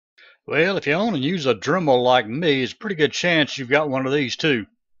Well, if you own and use a Dremel like me, it's a pretty good chance you've got one of these too.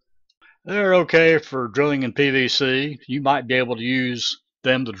 They're okay for drilling in PVC. You might be able to use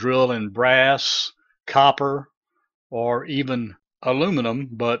them to drill in brass, copper, or even aluminum,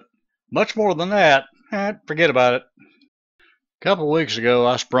 but much more than that, forget about it. A couple of weeks ago,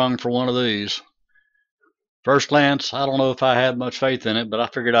 I sprung for one of these. First glance, I don't know if I had much faith in it, but I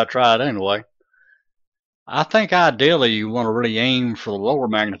figured I'd try it anyway. I think ideally you want to really aim for the lower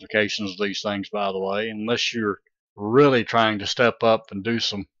magnifications of these things, by the way, unless you're really trying to step up and do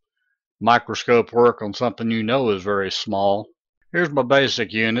some microscope work on something you know is very small. Here's my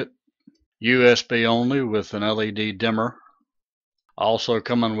basic unit, USB only with an LED dimmer. Also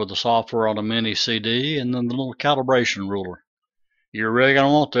coming with the software on a mini CD and then the little calibration ruler. You're really going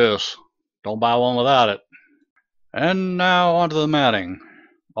to want this. Don't buy one without it. And now onto the mounting.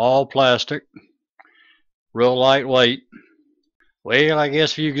 All plastic. Real lightweight. Well, I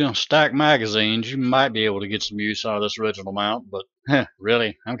guess if you can stack magazines, you might be able to get some use out of this original mount, but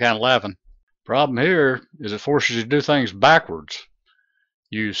really, I'm kind of laughing. Problem here is it forces you to do things backwards.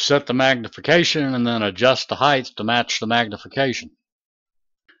 You set the magnification and then adjust the height to match the magnification.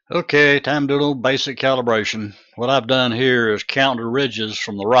 Okay, time to do a little basic calibration. What I've done here is count the ridges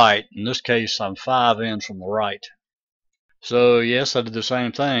from the right. In this case, I'm 5 in from the right. So yes, I did the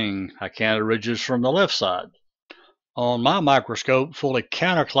same thing. I counted ridges from the left side. On my microscope, fully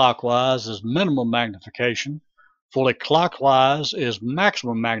counterclockwise is minimum magnification. Fully clockwise is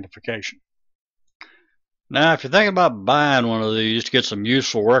maximum magnification. Now, if you're thinking about buying one of these to get some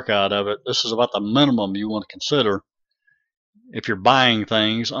useful work out of it, this is about the minimum you want to consider if you're buying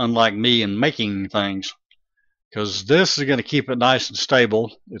things, unlike me and making things. Because this is going to keep it nice and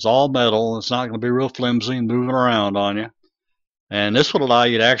stable. It's all metal. It's not going to be real flimsy and moving around on you. And this will allow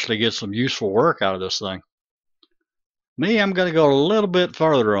you to actually get some useful work out of this thing. Me, I'm going to go a little bit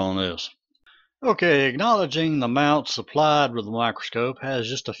further on this. Okay, acknowledging the mount supplied with the microscope has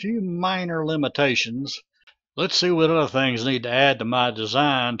just a few minor limitations. Let's see what other things need to add to my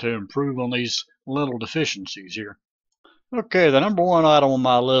design to improve on these little deficiencies here. Okay, the number one item on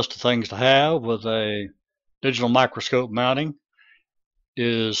my list of things to have with a digital microscope mounting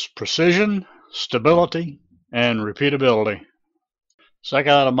is precision, stability, and repeatability.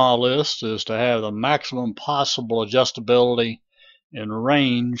 Second item on my list is to have the maximum possible adjustability and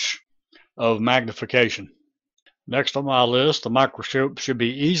range of magnification. Next on my list, the microscope should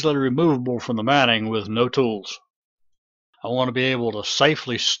be easily removable from the mounting with no tools. I want to be able to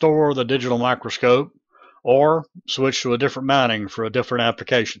safely store the digital microscope or switch to a different mounting for a different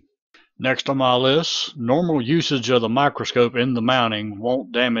application. Next on my list, normal usage of the microscope in the mounting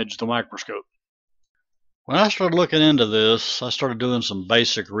won't damage the microscope. When I started looking into this, I started doing some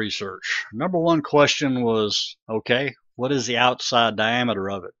basic research. Number one question was, okay, what is the outside diameter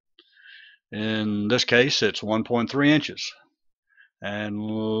of it? In this case, it's 1.3 inches. And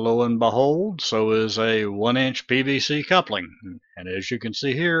lo and behold, so is a 1-inch PVC coupling. And as you can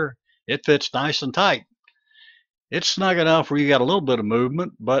see here, it fits nice and tight. It's snug enough where you got a little bit of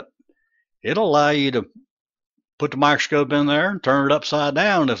movement, but it'll allow you to put the microscope in there and turn it upside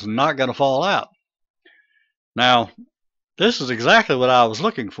down. It's not going to fall out. Now, this is exactly what I was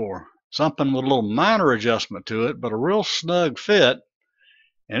looking for. Something with a little minor adjustment to it, but a real snug fit.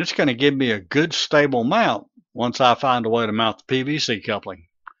 And it's going to give me a good stable mount once I find a way to mount the PVC coupling,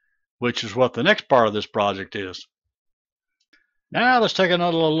 which is what the next part of this project is. Now let's take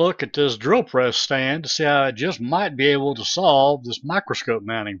another look at this drill press stand to see how it just might be able to solve this microscope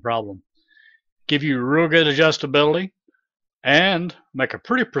mounting problem. Give you real good adjustability and make a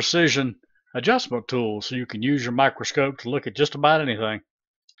pretty precision adjustment tool so you can use your microscope to look at just about anything.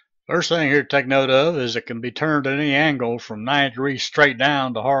 First thing here to take note of is it can be turned at any angle from 90 degrees straight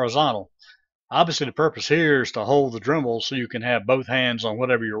down to horizontal. Obviously the purpose here is to hold the Dremel so you can have both hands on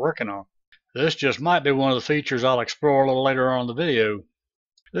whatever you're working on. This just might be one of the features I'll explore a little later on in the video.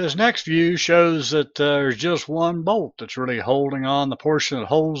 This next view shows that there's just one bolt that's really holding on the portion that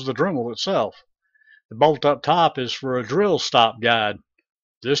holds the Dremel itself. The bolt up top is for a drill stop guide.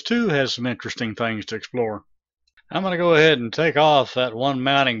 This too has some interesting things to explore. I'm going to go ahead and take off that one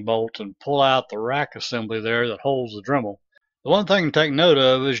mounting bolt and pull out the rack assembly there that holds the Dremel. The one thing to take note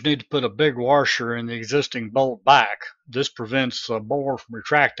of is you need to put a big washer in the existing bolt back. This prevents the bore from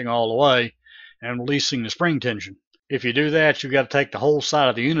retracting all the way and releasing the spring tension. If you do that, you've got to take the whole side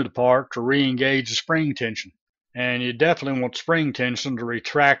of the unit apart to re-engage the spring tension. And you definitely want spring tension to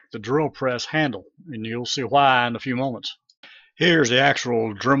retract the drill press handle, and you'll see why in a few moments. Here's the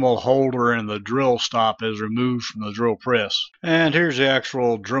actual Dremel holder, and the drill stop is removed from the drill press. And here's the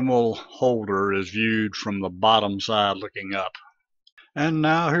actual Dremel holder as viewed from the bottom side looking up. And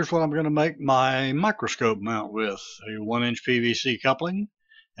now here's what I'm going to make my microscope mount with: a 1-inch PVC coupling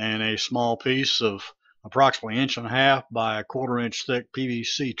and a small piece of approximately 1.5 inch by 1/4 inch thick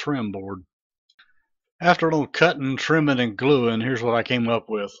PVC trim board. After a little cutting, trimming, and gluing, here's what I came up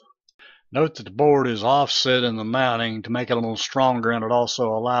with. Note that the board is offset in the mounting to make it a little stronger, and it also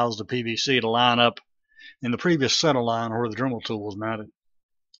allows the PVC to line up in the previous center line where the Dremel tool was mounted.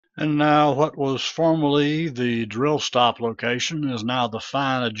 And now what was formerly the drill stop location is now the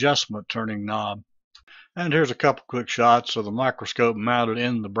fine adjustment turning knob. And here's a couple quick shots of the microscope mounted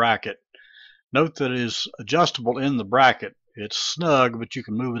in the bracket. Note that it is adjustable in the bracket. It's snug, but you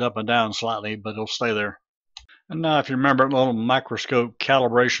can move it up and down slightly, but it'll stay there. And now if you remember that little microscope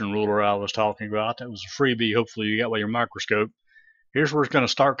calibration ruler I was talking about, that was a freebie hopefully you got with your microscope. Here's where it's going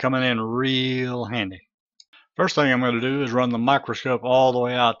to start coming in real handy. First thing I'm going to do is run the microscope all the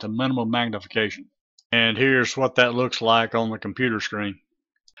way out to minimum magnification. And here's what that looks like on the computer screen.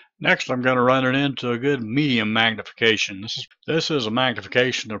 Next, I'm going to run it into a good medium magnification. This is a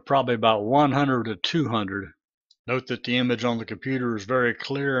magnification of probably about 100 to 200. Note that the image on the computer is very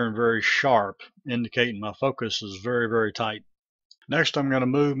clear and very sharp, indicating my focus is very, very tight. Next, I'm going to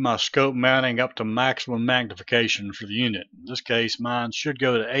move my scope mounting up to maximum magnification for the unit. In this case, mine should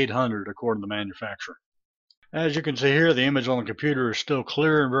go to 800 according to the manufacturer. As you can see here, the image on the computer is still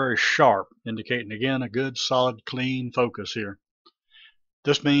clear and very sharp, indicating again a good, solid, clean focus here.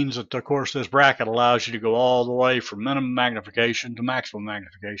 This means that, of course, this bracket allows you to go all the way from minimum magnification to maximum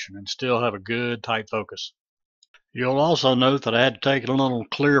magnification and still have a good, tight focus. You'll also note that I had to take a little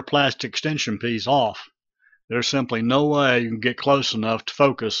clear plastic extension piece off. There's simply no way you can get close enough to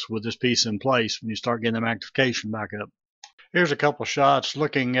focus with this piece in place when you start getting the magnification back up. Here's a couple shots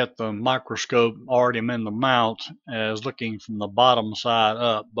looking at the microscope already in the mount as looking from the bottom side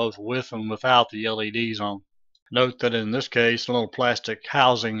up, both with and without the LEDs on. Note that in this case, a little plastic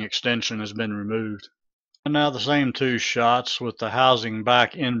housing extension has been removed. And now the same two shots with the housing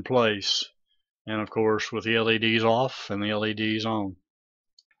back in place, and of course with the LEDs off and the LEDs on.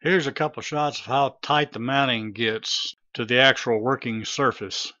 Here's a couple shots of how tight the mounting gets to the actual working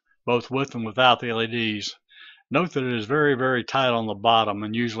surface, both with and without the LEDs. Note that it is very, very tight on the bottom,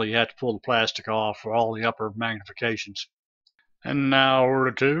 and usually you have to pull the plastic off for all the upper magnifications. And now a word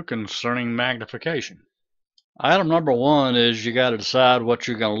or two concerning magnification. Item number one is you got to decide what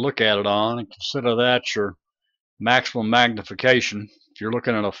you're going to look at it on, and consider that your maximum magnification. If you're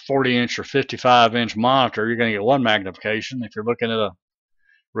looking at a 40-inch or 55-inch monitor, you're going to get one magnification. If you're looking at a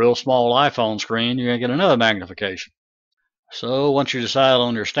real small iPhone screen, you're going to get another magnification. So once you decide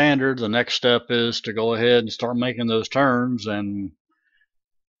on your standard, the next step is to go ahead and start making those turns and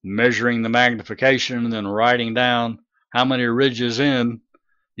measuring the magnification and then writing down how many ridges in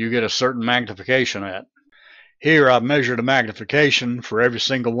you get a certain magnification at. Here I've measured a magnification for every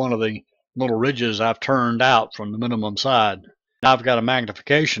single one of the little ridges I've turned out from the minimum side. Now I've got a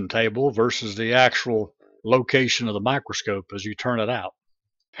magnification table versus the actual location of the microscope as you turn it out.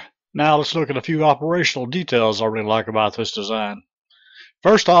 Now let's look at a few operational details I really like about this design.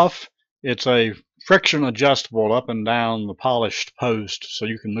 First off, it's a friction adjustable up and down the polished post, so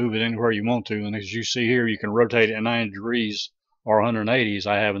you can move it anywhere you want to, and as you see here, you can rotate it at 90 degrees or 180 as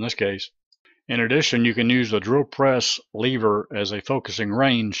I have in this case. In addition, you can use the drill press lever as a focusing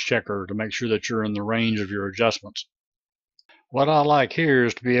range checker to make sure that you're in the range of your adjustments. What I like here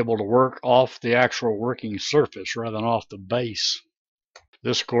is to be able to work off the actual working surface rather than off the base.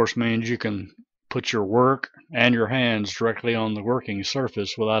 This, of course, means you can put your work and your hands directly on the working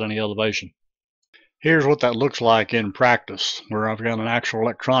surface without any elevation. Here's what that looks like in practice, where I've got an actual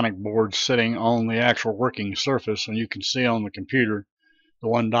electronic board sitting on the actual working surface, and you can see on the computer the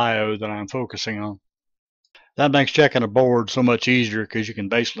one diode that I'm focusing on. That makes checking a board so much easier because you can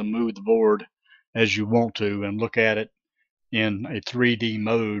basically move the board as you want to and look at it in a 3D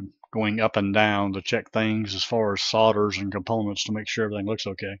mode, going up and down to check things as far as solders and components to make sure everything looks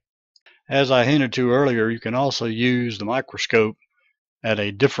okay. As I hinted to earlier, you can also use the microscope at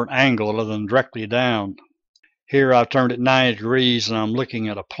a different angle other than directly down. Here I've turned it 90 degrees and I'm looking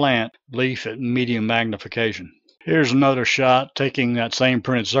at a plant leaf at medium magnification. Here's another shot taking that same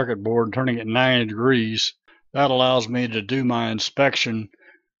printed circuit board and turning it 90 degrees. That allows me to do my inspection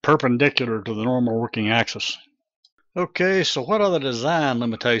perpendicular to the normal working axis. Okay, so what are the design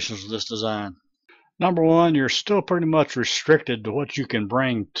limitations of this design? Number one, you're still pretty much restricted to what you can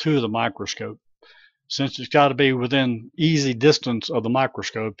bring to the microscope. Since it's got to be within easy distance of the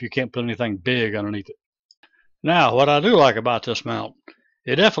microscope, you can't put anything big underneath it. Now, what I do like about this mount,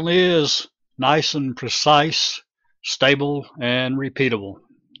 it definitely is nice and precise, stable, and repeatable.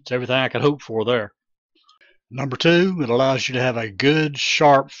 It's everything I could hope for there. Number two, it allows you to have a good,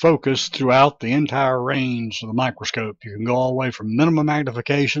 sharp focus throughout the entire range of the microscope. You can go all the way from minimum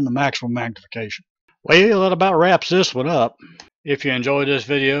magnification to maximum magnification. Well, that about wraps this one up. If you enjoyed this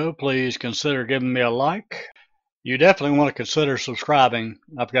video, please consider giving me a like. You definitely want to consider subscribing.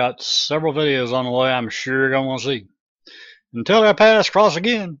 I've got several videos on the way I'm sure you're going to want to see. Until our paths cross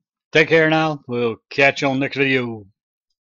again, take care now. We'll catch you on the next video.